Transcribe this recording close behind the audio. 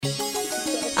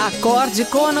Acorde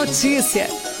com a notícia.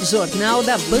 Jornal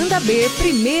da Banda B,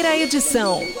 primeira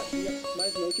edição.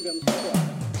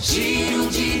 Giro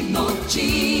de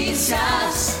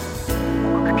Notícias.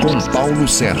 Com Paulo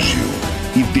Sérgio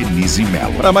e Denise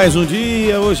Mello. Para mais um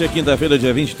dia, hoje é quinta-feira,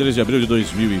 dia 23 de abril de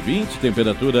 2020.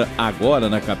 Temperatura agora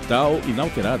na capital,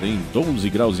 inalterada em 12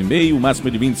 graus e meio, máxima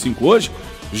de 25 hoje.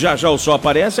 Já o sol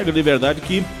aparece, a grande verdade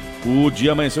que o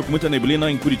dia amanheceu com muita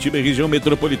neblina em Curitiba e região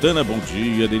metropolitana. Bom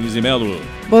dia, Denise Mello.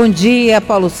 Bom dia,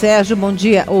 Paulo Sérgio. Bom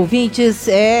dia, ouvintes.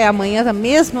 Amanhã a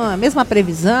mesma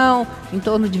previsão, em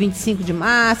torno de 25 de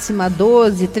máxima,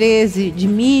 12, 13 de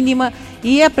mínima.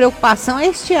 E a preocupação é a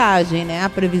estiagem, né? A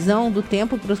previsão do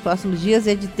tempo para os próximos dias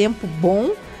é de tempo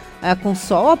bom, com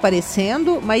sol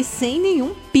aparecendo, mas sem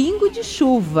nenhum pingo de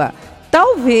chuva.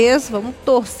 Talvez, vamos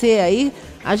torcer aí,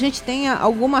 a gente tenha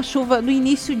alguma chuva no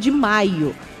início de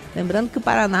maio. Lembrando que o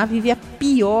Paraná vive a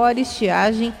pior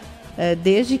estiagem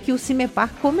desde que o CIMEPAR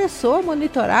começou a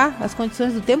monitorar as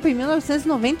condições do tempo em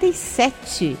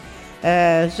 1997.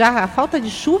 Já a falta de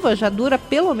chuva já dura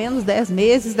pelo menos 10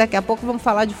 meses. Daqui a pouco vamos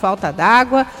falar de falta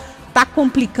d'água. Está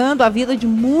complicando a vida de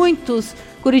muitos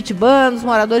curitibanos,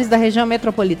 moradores da região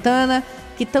metropolitana,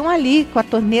 que estão ali com a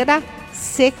torneira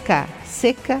seca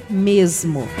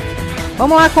mesmo.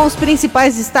 Vamos lá com os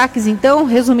principais destaques, então,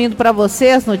 resumindo para você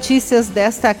as notícias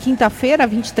desta quinta-feira,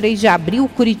 23 de abril.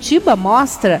 Curitiba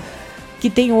mostra que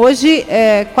tem hoje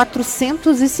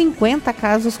 450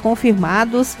 casos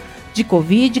confirmados de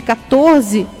Covid,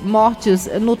 14 mortes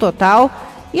no total.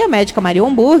 E a médica Maria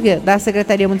Hambúrguer, da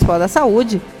Secretaria Municipal da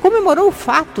Saúde, comemorou o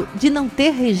fato de não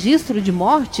ter registro de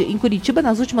morte em Curitiba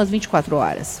nas últimas 24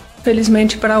 horas.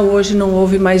 Felizmente para hoje não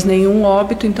houve mais nenhum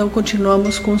óbito, então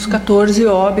continuamos com os 14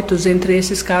 óbitos entre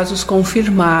esses casos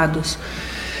confirmados.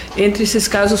 Entre esses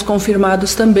casos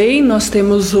confirmados também, nós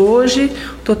temos hoje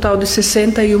um total de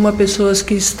 61 pessoas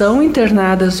que estão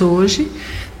internadas hoje.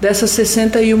 Dessas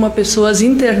 61 pessoas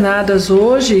internadas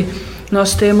hoje,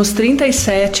 nós temos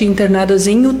 37 internadas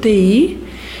em UTI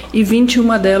e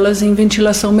 21 delas em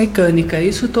ventilação mecânica.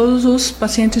 Isso todos os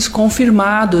pacientes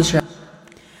confirmados já.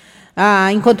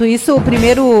 Enquanto isso, o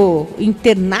primeiro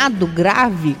internado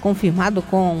grave confirmado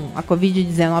com a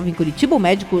Covid-19 em Curitiba, o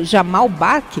médico Jamal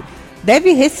Bach,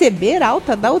 deve receber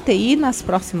alta da UTI nas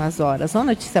próximas horas. Uma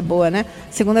notícia boa, né?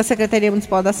 Segundo a Secretaria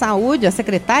Municipal da Saúde, a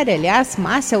secretária, aliás,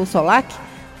 Márcia Ussolac,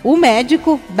 o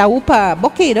médico da UPA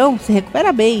Boqueirão se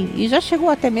recupera bem e já chegou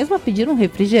até mesmo a pedir um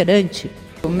refrigerante.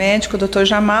 O médico, o Dr.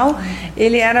 Jamal,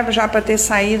 ele era já para ter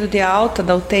saído de alta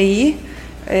da UTI,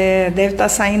 deve estar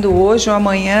saindo hoje ou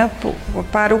amanhã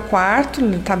para o quarto,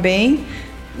 está bem.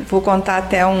 Vou contar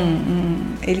até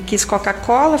ele quis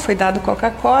Coca-Cola, foi dado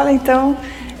Coca-Cola, então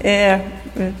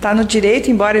está no direito,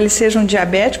 embora ele seja um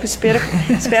diabético, espero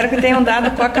que tenham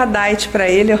dado Coca Diet para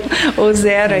ele, ou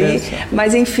zero aí,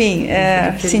 mas enfim,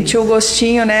 sentiu o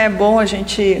gostinho, né? É bom a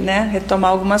gente, né,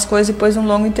 retomar algumas coisas depois de um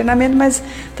longo internamento, mas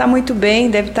está muito bem,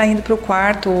 deve estar indo para o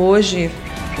quarto hoje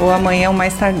ou amanhã ou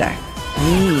mais tardar.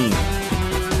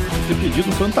 Ter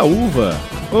pedido Fantaúva.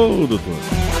 Ô, doutor.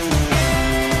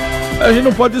 A gente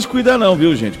não pode descuidar não,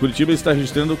 viu, gente? Curitiba está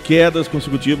registrando quedas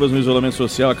consecutivas no isolamento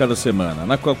social a cada semana.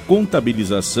 Na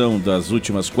contabilização das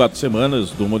últimas 4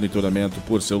 semanas do monitoramento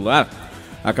por celular,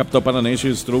 a capital paranaense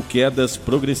registrou quedas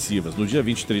progressivas. No dia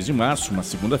 23 de março, uma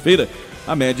segunda-feira,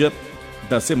 a média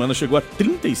da semana chegou a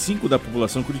 35% da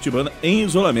população curitibana em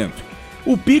isolamento.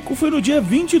 O pico foi no dia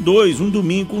 22, um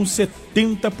domingo, com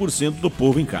 70% do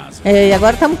povo em casa. E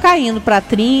agora estamos caindo para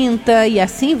 30% e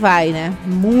assim vai, né?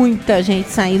 Muita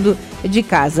gente saindo de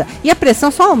casa. E a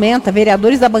pressão só aumenta.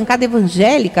 Vereadores da bancada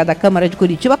evangélica da Câmara de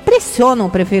Curitiba pressionam o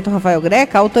prefeito Rafael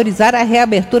Greca a autorizar a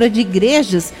reabertura de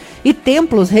igrejas e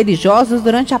templos religiosos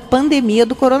durante a pandemia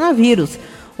do coronavírus.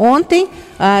 Ontem,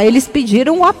 eles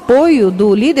pediram o apoio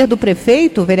do líder do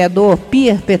prefeito, o vereador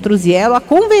Pier Petruziello, a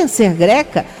convencer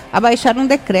Greca a baixar um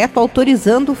decreto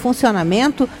autorizando o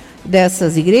funcionamento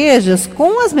dessas igrejas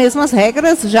com as mesmas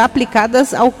regras já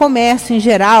aplicadas ao comércio em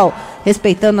geral,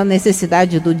 respeitando a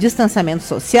necessidade do distanciamento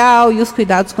social e os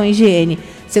cuidados com a higiene.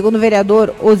 Segundo o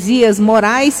vereador Osias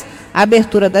Moraes, a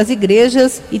abertura das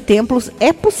igrejas e templos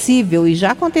é possível e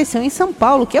já aconteceu em São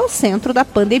Paulo, que é o centro da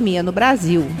pandemia no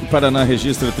Brasil. O Paraná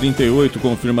registra 38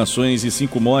 confirmações e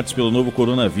 5 mortes pelo novo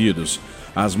coronavírus.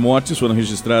 As mortes foram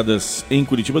registradas em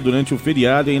Curitiba durante o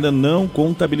feriado e ainda não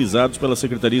contabilizados pela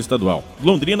Secretaria Estadual.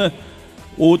 Londrina,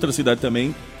 outra cidade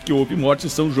também que houve morte,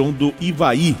 São João do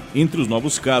Ivaí. Entre os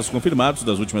novos casos confirmados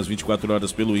das últimas 24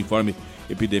 horas pelo informe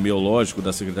epidemiológico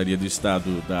da Secretaria de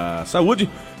Estado da Saúde,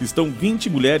 estão 20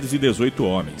 mulheres e 18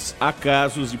 homens. Há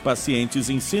casos de pacientes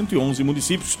em 111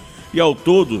 municípios e, ao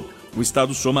todo, o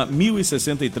estado soma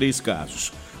 1.063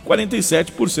 casos.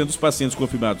 47% dos pacientes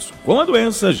confirmados com a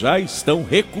doença já estão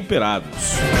recuperados.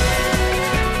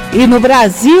 E no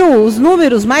Brasil, os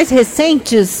números mais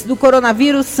recentes do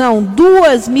coronavírus são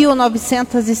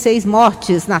 2.906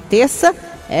 mortes. Na terça,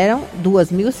 eram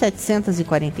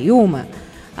 2.741.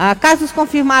 Casos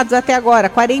confirmados até agora,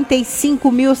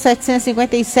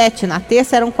 45.757. Na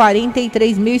terça, eram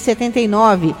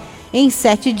 43.079. Em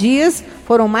 7 dias,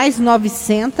 foram mais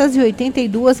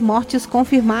 982 mortes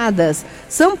confirmadas.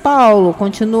 São Paulo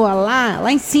continua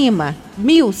lá em cima,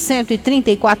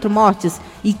 1.134 mortes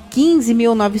e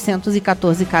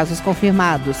 15.914 casos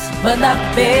confirmados. Com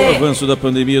o avanço da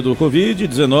pandemia do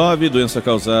Covid-19, doença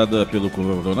causada pelo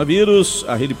coronavírus,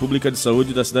 a rede pública de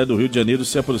saúde da cidade do Rio de Janeiro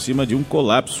se aproxima de um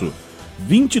colapso.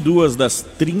 22 das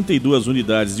 32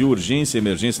 unidades de urgência e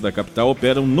emergência da capital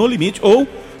operam no limite ou,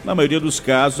 na maioria dos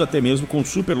casos, até mesmo com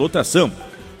superlotação.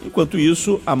 Enquanto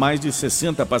isso, há mais de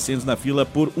 60 pacientes na fila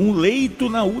por um leito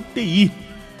na UTI.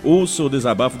 Ouça o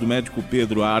desabafo do médico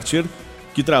Pedro Archer,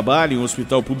 que trabalha em um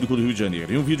hospital público do Rio de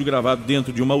Janeiro. Em um vídeo gravado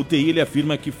dentro de uma UTI, ele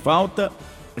afirma que falta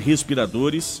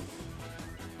respiradores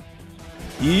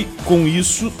e, com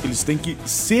isso, eles têm que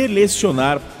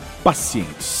selecionar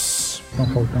pacientes. Estão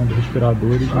faltando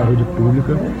respiradores na rede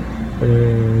pública.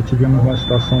 Tivemos uma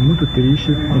situação muito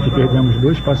triste, em que perdemos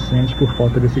 2 pacientes por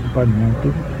falta desse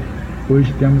equipamento.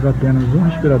 Hoje temos apenas um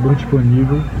respirador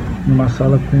disponível numa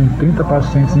sala com 30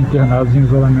 pacientes internados em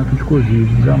isolamento de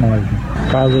Covid-19.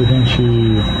 Caso a gente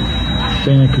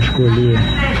tenha que escolher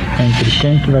entre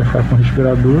quem que vai ficar com o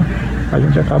respirador, a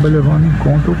gente acaba levando em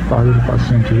conta o quadro do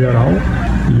paciente geral,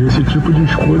 e esse tipo de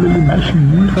escolha ele mexe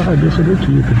muito com a cabeça da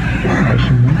equipe,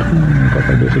 mexe muito com a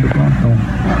cabeça do plantão.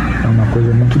 É uma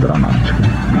coisa muito dramática,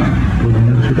 todo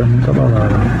mundo fica muito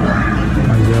abalado,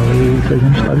 mas é o que a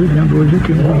gente está vivendo hoje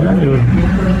aqui no Rio de Janeiro.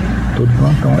 Todo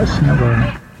plantão é assim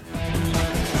agora.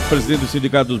 O presidente do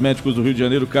Sindicato dos Médicos do Rio de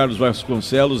Janeiro, Carlos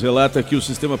Vasconcelos, relata que o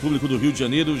sistema público do Rio de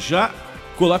Janeiro já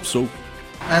colapsou.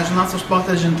 As nossas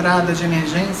portas de entrada de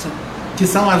emergência, que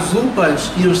são as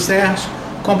UPAs e os CERs,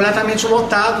 completamente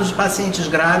lotados de pacientes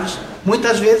graves.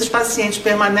 Muitas vezes pacientes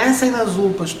permanecem nas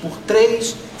UPAs por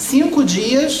 3, 5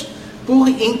 dias por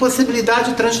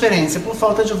impossibilidade de transferência, por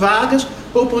falta de vagas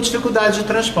ou por dificuldade de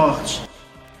transporte.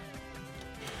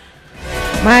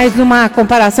 Mas numa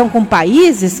comparação com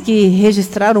países que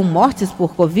registraram mortes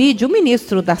por Covid, o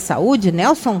ministro da Saúde,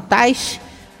 Nelson Teich,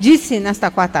 disse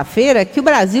nesta quarta-feira que o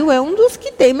Brasil é um dos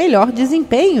que tem melhor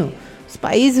desempenho. Os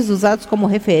países usados como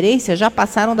referência já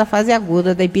passaram da fase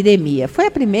aguda da epidemia. Foi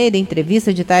a primeira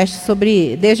entrevista de Teich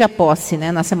desde a posse,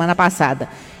 na semana passada.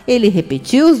 Ele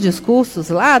repetiu os discursos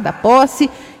lá da posse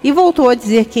e voltou a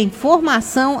dizer que a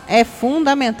informação é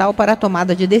fundamental para a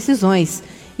tomada de decisões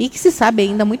e que se sabe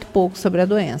ainda muito pouco sobre a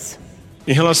doença.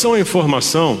 Em relação à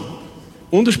informação,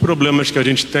 um dos problemas que a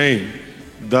gente tem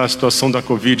da situação da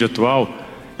Covid atual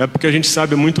é porque a gente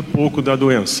sabe muito pouco da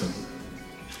doença.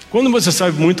 Quando você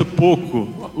sabe muito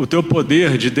pouco, o teu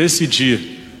poder de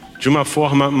decidir de uma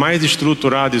forma mais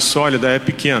estruturada e sólida é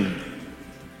pequeno.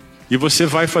 E você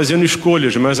vai fazendo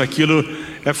escolhas, mas aquilo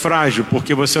é frágil,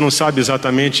 porque você não sabe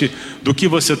exatamente do que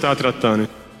você está tratando.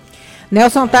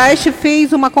 Nelson Teich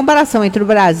fez uma comparação entre o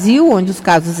Brasil, onde os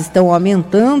casos estão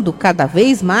aumentando cada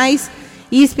vez mais,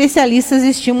 e especialistas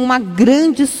estimam uma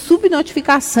grande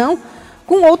subnotificação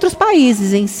com outros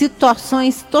países em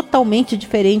situações totalmente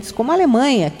diferentes, como a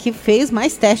Alemanha, que fez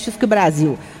mais testes que o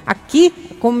Brasil. Aqui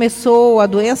começou a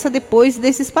doença depois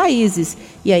desses países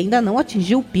e ainda não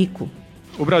atingiu o pico.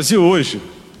 O Brasil hoje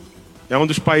é um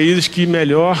dos países que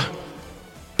melhor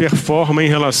performa em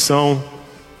relação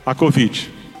à Covid.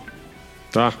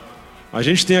 Tá? A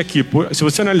gente tem aqui, se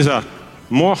você analisar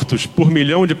mortos por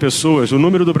milhão de pessoas, o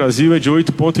número do Brasil é de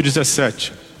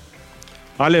 8,17.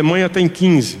 A Alemanha tem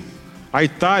 15. A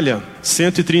Itália,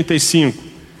 135,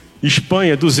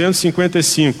 Espanha,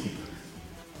 255,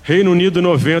 Reino Unido,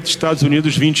 90, Estados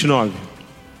Unidos, 29.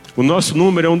 O nosso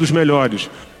número é um dos melhores.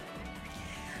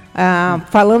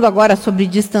 Falando agora sobre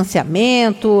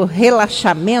distanciamento,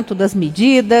 relaxamento das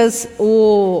medidas,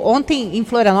 ontem em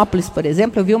Florianópolis, por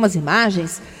exemplo, eu vi umas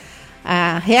imagens,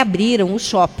 reabriram os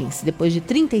shoppings depois de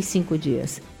 35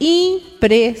 dias.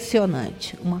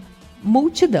 Impressionante, uma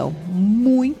multidão,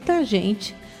 muita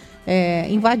gente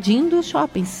invadindo os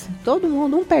shoppings, todo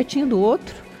mundo um pertinho do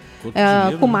outro,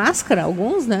 com máscara,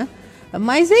 alguns,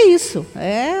 mas é isso,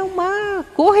 é uma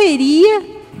correria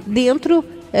dentro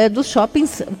dos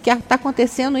shoppings que está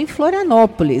acontecendo em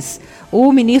Florianópolis.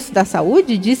 O ministro da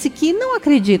Saúde disse que não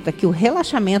acredita que o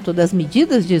relaxamento das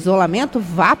medidas de isolamento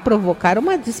vá provocar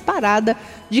uma disparada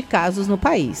de casos no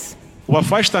país. O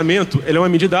afastamento ele é uma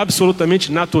medida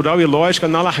absolutamente natural e lógica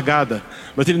na largada,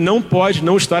 mas ele não pode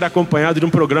não estar acompanhado de um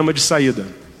programa de saída.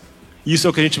 Isso é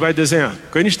o que a gente vai desenhar.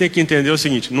 O que a gente tem que entender é o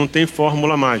seguinte: não tem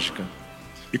fórmula mágica.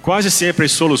 E quase sempre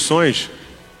as soluções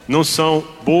não são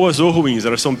boas ou ruins,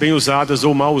 elas são bem usadas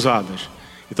ou mal usadas.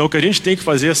 Então o que a gente tem que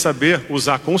fazer é saber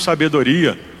usar com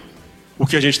sabedoria o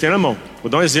que a gente tem na mão.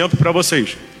 Vou dar um exemplo para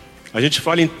vocês. A gente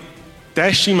fala em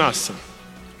teste em massa.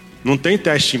 Não tem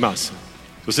teste em massa.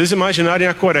 Se vocês imaginarem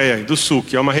a Coreia do Sul,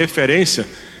 que é uma referência,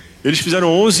 eles fizeram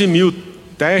 11 mil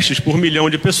testes por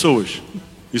milhão de pessoas.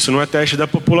 Isso não é teste da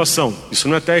população, isso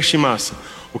não é teste em massa.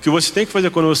 O que você tem que fazer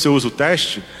quando você usa o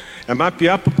teste é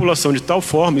mapear a população de tal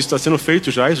forma, isso está sendo feito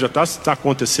já, isso já está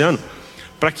acontecendo,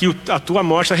 para que a tua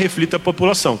amostra reflita a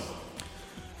população.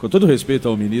 Com todo respeito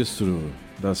ao ministro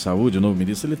da Saúde, o novo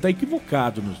ministro, ele está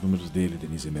equivocado nos números dele,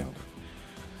 Denise Mello.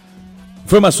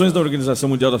 Informações da Organização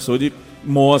Mundial da Saúde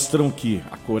mostram que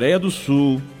a Coreia do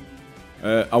Sul,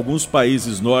 alguns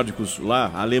países nórdicos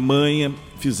lá, a Alemanha,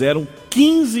 fizeram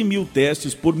 15 mil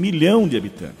testes por milhão de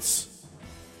habitantes.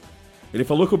 Ele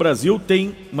falou que o Brasil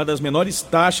tem uma das menores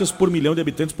taxas por milhão de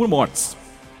habitantes por mortes.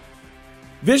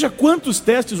 Veja quantos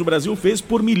testes o Brasil fez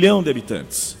por milhão de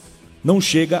habitantes. Não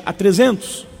chega a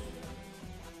 300.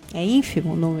 É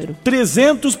ínfimo o número.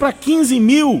 300 para 15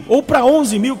 mil, ou para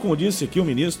 11 mil, como disse aqui o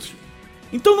ministro.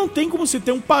 Então não tem como se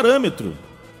ter um parâmetro.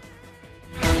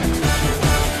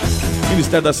 O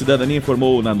Ministério da Cidadania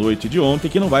informou na noite de ontem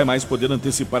que não vai mais poder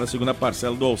antecipar a segunda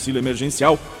parcela do auxílio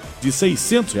emergencial de R$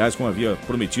 600, como havia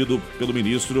prometido pelo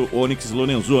ministro Onyx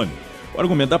Lorenzoni. O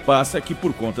argumento da pasta é que,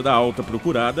 por conta da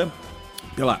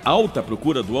pela alta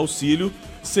procura do auxílio,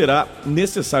 será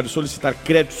necessário solicitar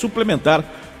crédito suplementar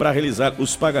para realizar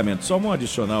os pagamentos. Só um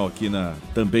adicional aqui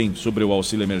também sobre o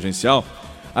auxílio emergencial.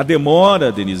 A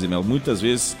demora, Denise Mello, muitas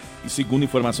vezes, e segundo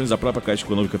informações da própria Caixa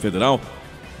Econômica Federal,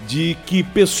 de que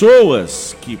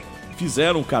pessoas que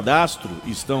fizeram o cadastro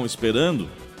e estão esperando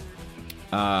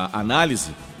a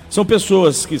análise, são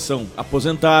pessoas que são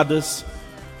aposentadas,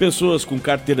 pessoas com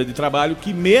carteira de trabalho,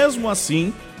 que mesmo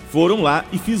assim foram lá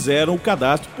e fizeram o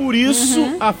cadastro. Por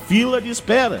isso, a fila de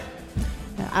espera.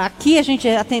 Aqui a gente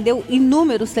atendeu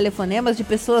inúmeros telefonemas de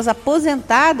pessoas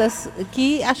aposentadas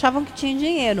que achavam que tinham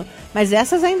dinheiro, mas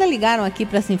essas ainda ligaram aqui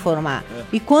para se informar.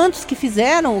 E quantos que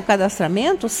fizeram o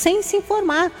cadastramento sem se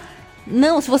informar?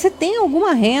 Não, se você tem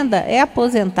alguma renda, é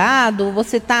aposentado,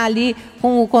 você está ali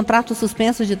com o contrato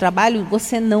suspenso de trabalho,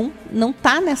 você não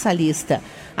está nessa lista.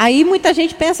 Aí muita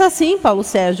gente pensa assim, Paulo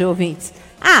Sérgio, ouvintes: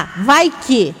 vai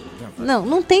que.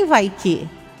 Não tem vai que,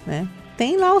 né?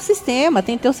 Tem lá o sistema,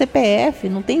 tem teu CPF,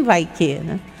 não tem vai que,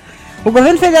 né? O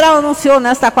governo federal anunciou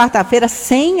nesta quarta-feira,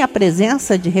 sem a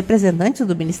presença de representantes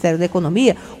do Ministério da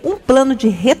Economia, um plano de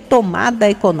retomada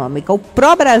econômica. O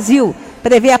Pró-Brasil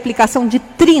prevê a aplicação de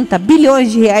 30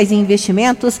 bilhões de reais em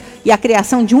investimentos e a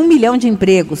criação de 1 milhão de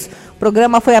empregos. O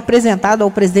programa foi apresentado ao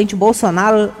presidente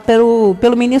Bolsonaro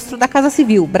pelo ministro da Casa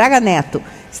Civil, Braga Neto.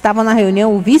 Estavam na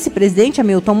reunião o vice-presidente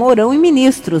Hamilton Mourão e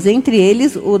ministros, entre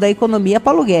eles o da Economia,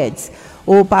 Paulo Guedes.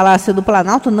 O Palácio do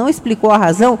Planalto não explicou a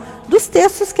razão dos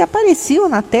textos que apareciam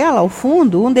na tela ao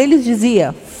fundo. Um deles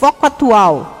dizia: foco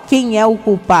atual, quem é o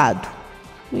culpado?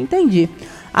 Não entendi.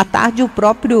 À tarde, o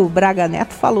próprio Braga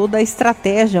Neto falou da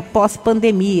estratégia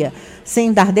pós-pandemia.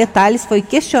 Sem dar detalhes, foi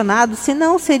questionado se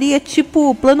não seria tipo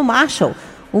o Plano Marshall,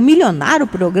 o milionário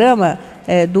programa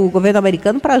do governo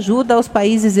americano para ajuda aos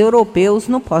países europeus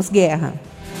no pós-guerra.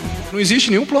 Não existe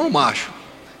nenhum Plano Marshall.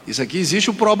 Isso aqui existe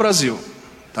o Pró-Brasil,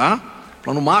 tá?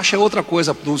 Plano Marshall é outra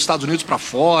coisa, dos Estados Unidos para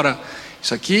fora.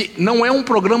 Isso aqui não é um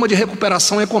programa de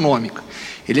recuperação econômica.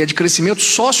 Ele é de crescimento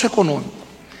socioeconômico.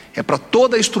 É para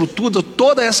toda a estrutura,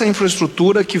 toda essa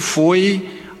infraestrutura que foi,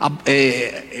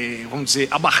 vamos dizer,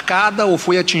 abarcada ou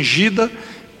foi atingida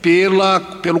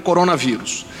pelo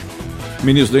coronavírus. O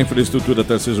ministro da Infraestrutura,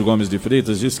 Tarcísio Gomes de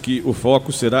Freitas, diz que o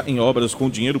foco será em obras com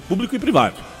dinheiro público e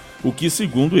privado, o que,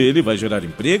 segundo ele, vai gerar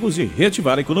empregos e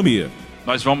reativar a economia.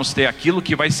 Nós vamos ter aquilo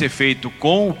que vai ser feito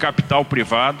com o capital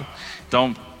privado.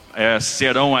 Então,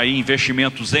 serão aí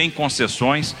investimentos em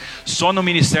concessões. Só no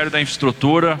Ministério da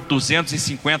Infraestrutura,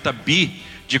 250 bi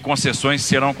de concessões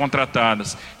serão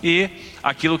contratadas. E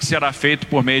aquilo que será feito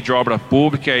por meio de obra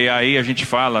pública, e aí a gente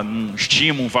fala,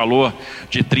 estima um valor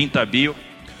de 30 bi.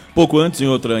 Pouco antes, em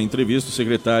outra entrevista, o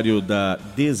secretário da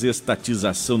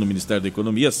Desestatização do Ministério da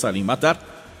Economia, Salim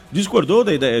Matar, discordou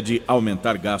da ideia de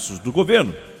aumentar gastos do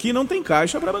governo, que não tem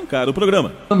caixa para bancar o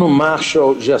programa. O plano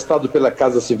Marshall, gestado pela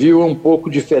Casa Civil, é um pouco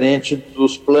diferente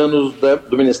dos planos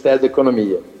do Ministério da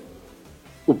Economia.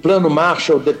 O plano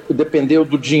Marshall dependeu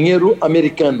do dinheiro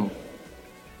americano.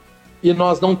 E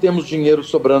nós não temos dinheiro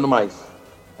sobrando mais.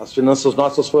 As finanças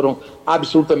nossas foram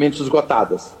absolutamente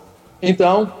esgotadas.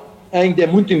 Então, ainda é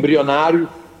muito embrionário.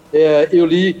 Eu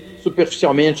li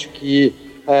superficialmente que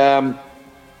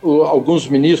alguns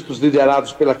ministros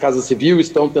liderados pela Casa Civil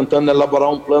estão tentando elaborar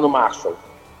um plano Marshall.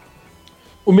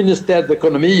 O Ministério da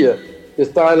Economia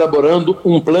está elaborando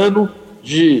um plano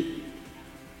de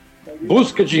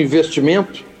busca de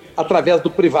investimento através do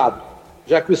privado,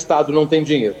 já que o Estado não tem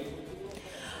dinheiro.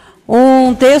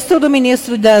 Um texto do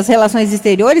ministro das Relações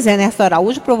Exteriores, Ernesto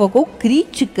Araújo, provocou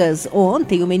críticas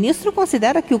ontem. O ministro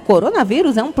considera que o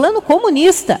coronavírus é um plano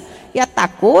comunista e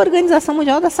atacou a Organização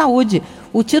Mundial da Saúde.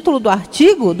 O título do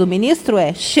artigo do ministro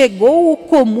é "Chegou o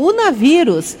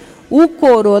comunavírus. O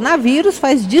coronavírus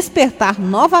faz despertar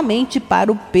novamente para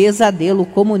o pesadelo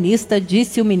comunista",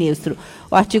 disse o ministro.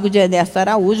 O artigo de Ernesto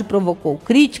Araújo provocou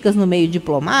críticas no meio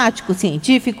diplomático,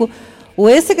 científico. O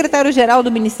ex-secretário-geral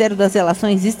do Ministério das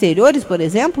Relações Exteriores, por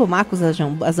exemplo, Marcos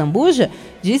Azambuja,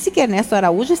 disse que Ernesto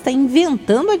Araújo está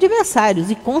inventando adversários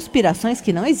e conspirações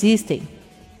que não existem.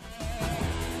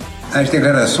 As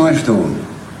declarações do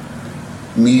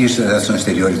ministro das Relações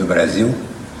Exteriores do Brasil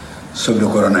sobre o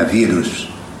coronavírus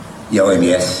e a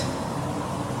OMS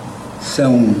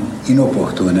são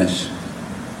inoportunas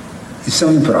e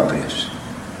são impróprias.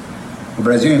 O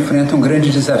Brasil enfrenta um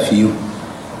grande desafio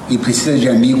e precisa de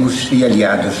amigos e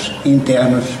aliados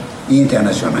internos e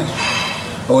internacionais.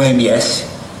 A OMS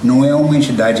não é uma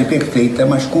entidade perfeita,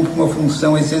 mas cumpre uma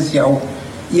função essencial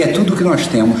e é tudo que nós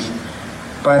temos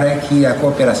para que a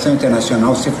cooperação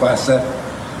internacional se faça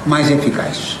mais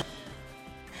eficaz.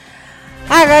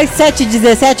 Às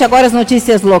 7h17, agora as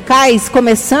notícias locais.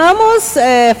 Começamos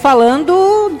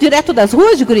falando direto das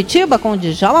ruas de Curitiba com o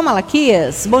Djalma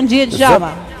Malaquias. Bom dia,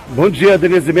 Djalma. Bom dia,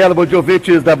 Denise Mello, bom dia,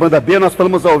 ouvintes da Banda B. Nós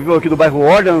falamos ao vivo aqui do bairro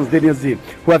Orleans, Denise,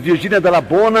 com a Virgínia Della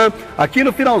Bona, aqui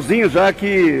no finalzinho, já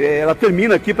que ela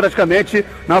termina aqui praticamente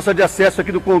na alça de acesso aqui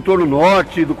do contorno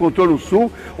norte e do contorno sul,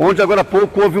 onde agora há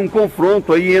pouco houve um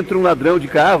confronto aí entre um ladrão de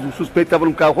carro, um suspeito que estava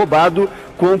num carro roubado,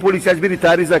 com policiais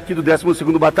militares aqui do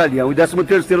 12º Batalhão e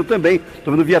 13º também.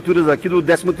 Estou vendo viaturas aqui do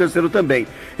 13º também.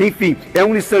 Enfim, é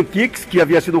um Nissan Kicks que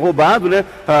havia sido roubado, né?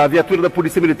 A viatura da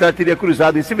Polícia Militar teria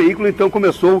cruzado esse veículo, então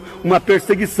começou uma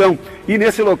perseguição. E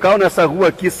nesse local, nessa rua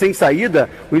aqui sem saída,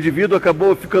 o indivíduo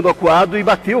acabou ficando acuado e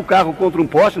bateu o carro contra um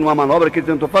poste, numa manobra que ele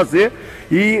tentou fazer,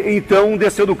 e então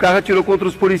desceu do carro e atirou contra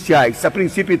os policiais. A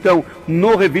princípio, então,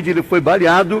 no revide ele foi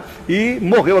baleado e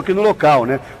morreu aqui no local,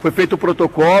 né? Foi feito o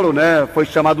protocolo, né? Foi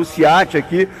chamado o SIAT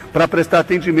aqui para prestar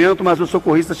atendimento, mas os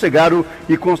socorristas chegaram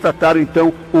e constataram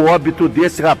então o óbito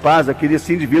desse rapaz aqui,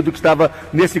 desse indivíduo que estava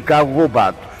nesse carro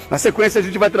roubado. Na sequência a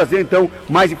gente vai trazer então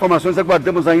mais informações,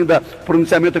 aguardamos ainda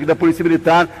pronunciamento aqui da Polícia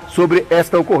Militar sobre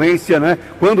esta ocorrência, né?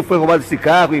 Quando foi roubado esse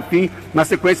carro, enfim, na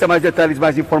sequência mais detalhes,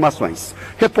 mais informações.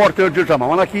 Repórter Djalma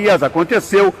Malaquias,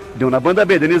 aconteceu, deu na Banda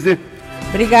B, Denise.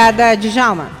 Obrigada,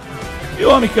 Djalma. E o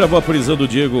homem que gravou a prisão do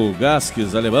Diego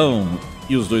Gasques, alemão,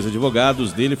 e os dois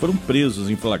advogados dele foram presos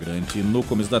em flagrante no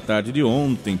começo da tarde de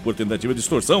ontem por tentativa de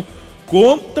extorsão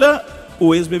contra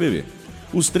o ex-BBB.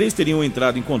 Os três teriam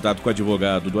entrado em contato com o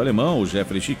advogado do alemão, o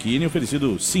Jeffrey Chiquini, e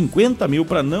oferecido 50 mil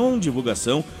para não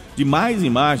divulgação de mais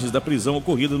imagens da prisão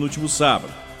ocorrida no último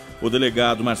sábado. O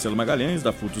delegado Marcelo Magalhães,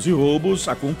 da Furtos e Roubos,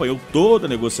 acompanhou toda a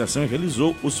negociação e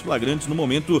realizou os flagrantes no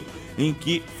momento em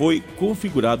que foi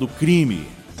configurado o crime.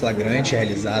 Flagrante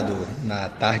realizado na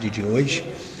tarde de hoje.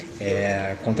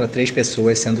 Contra 3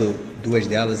 pessoas, sendo 2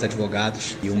 delas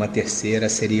advogados e uma terceira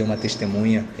seria uma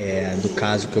testemunha do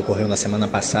caso que ocorreu na semana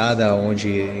passada, onde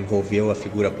envolveu a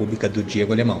figura pública do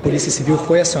Diego Alemão. A Polícia Civil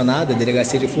foi acionada, a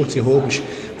Delegacia de Furtos e Roubos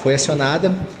foi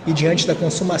acionada e diante da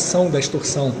consumação da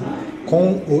extorsão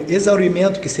com o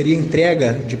exaurimento que seria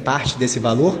entrega de parte desse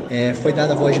valor, foi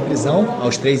dada a voz de prisão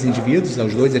aos 3 indivíduos,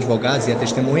 aos 2 advogados e a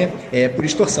testemunha, por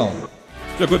extorsão.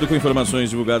 De acordo com informações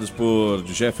divulgadas por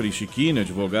Jeffrey Chiquini,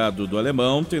 advogado do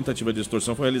alemão, tentativa de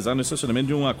extorsão foi realizada no estacionamento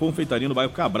de uma confeitaria no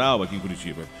bairro Cabral, aqui em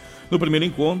Curitiba. No primeiro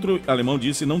encontro, o alemão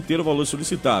disse não ter o valor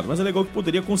solicitado, mas alegou que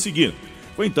poderia conseguir.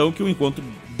 Foi então que o encontro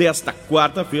desta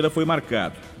quarta-feira foi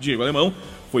marcado. Diego Alemão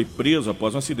foi preso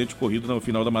após um acidente ocorrido no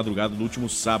final da madrugada do último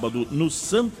sábado no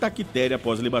Santa Quitéria,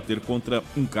 após ele bater contra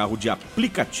um carro de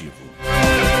aplicativo.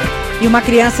 E uma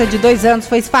criança de 2 anos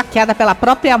foi esfaqueada pela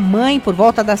própria mãe por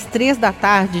volta das 3 da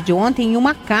tarde de ontem em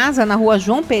uma casa na rua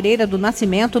João Pereira do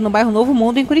Nascimento, no bairro Novo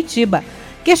Mundo, em Curitiba.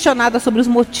 Questionada sobre os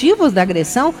motivos da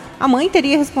agressão, a mãe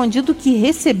teria respondido que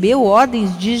recebeu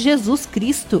ordens de Jesus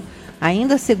Cristo.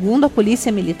 Ainda segundo a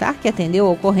Polícia Militar, que atendeu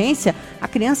a ocorrência, a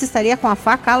criança estaria com a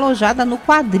faca alojada no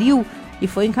quadril e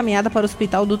foi encaminhada para o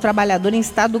Hospital do Trabalhador em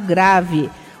estado grave.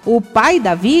 O pai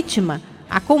da vítima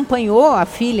acompanhou a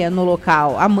filha no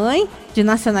local. A mãe de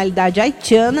nacionalidade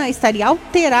haitiana, estaria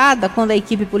alterada quando a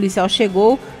equipe policial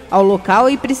chegou ao local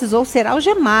e precisou ser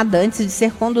algemada antes de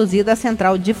ser conduzida à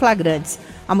central de flagrantes.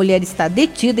 A mulher está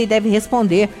detida e deve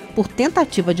responder por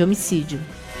tentativa de homicídio.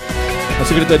 A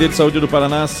Secretaria de Saúde do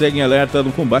Paraná segue em alerta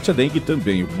no combate à dengue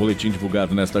também. O boletim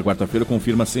divulgado nesta quarta-feira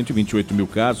confirma 128 mil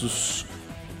casos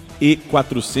e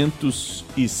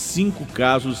 405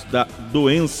 casos da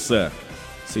doença.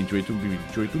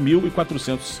 128 mil e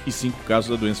 405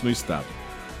 casos da doença no estado.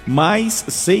 Mais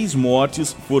 6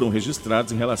 mortes foram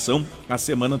registradas em relação à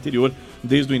semana anterior,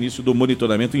 desde o início do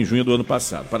monitoramento em junho do ano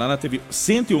passado. O Paraná teve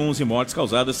 111 mortes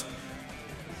causadas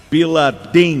pela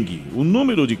dengue. O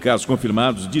número de casos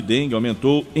confirmados de dengue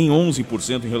aumentou em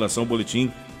 11% em relação ao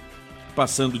boletim,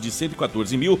 passando de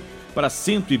 114 mil para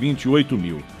 128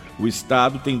 mil. O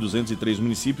estado tem 203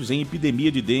 municípios em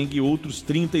epidemia de dengue e outros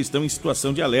 30 estão em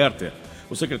situação de alerta.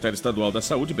 O secretário estadual da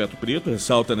Saúde, Beto Preto,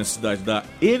 ressalta a necessidade da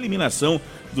eliminação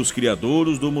dos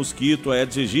criadouros do mosquito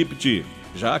Aedes aegypti,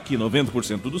 já que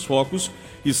 90% dos focos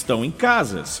estão em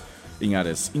casas, em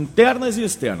áreas internas e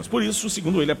externas. Por isso,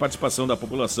 segundo ele, a participação da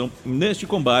população neste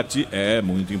combate é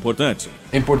muito importante.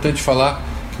 É importante falar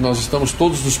que nós estamos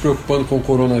todos nos preocupando com o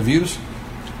coronavírus,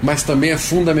 mas também é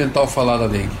fundamental falar da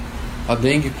dengue. A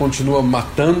dengue continua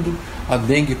matando, a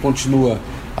dengue continua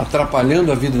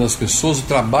atrapalhando a vida das pessoas, o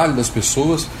trabalho das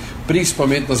pessoas,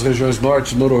 principalmente nas regiões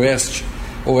norte, noroeste,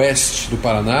 oeste do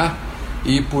Paraná,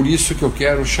 e por isso que eu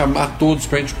quero chamar todos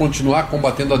para a gente continuar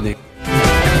combatendo a dengue.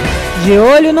 De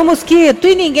olho no mosquito,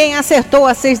 e ninguém acertou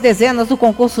as 6 dezenas do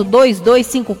concurso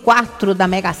 2254 da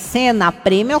Mega Sena.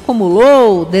 Prêmio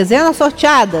acumulou dezenas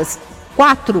sorteadas: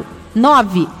 4,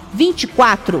 9,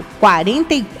 24,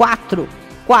 44,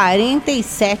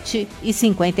 47 e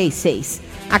 56.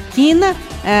 A quina,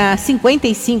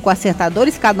 55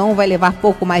 acertadores, cada um vai levar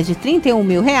pouco mais de R$31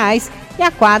 mil, e a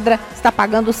quadra está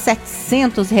pagando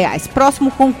R$700.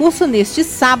 Próximo concurso neste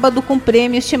sábado, com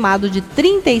prêmio estimado de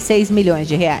R$36 milhões.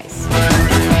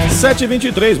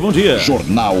 7h23, bom dia.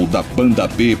 Jornal da Banda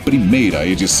B, primeira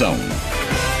edição.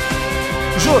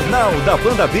 Jornal da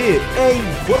Banda B é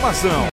informação.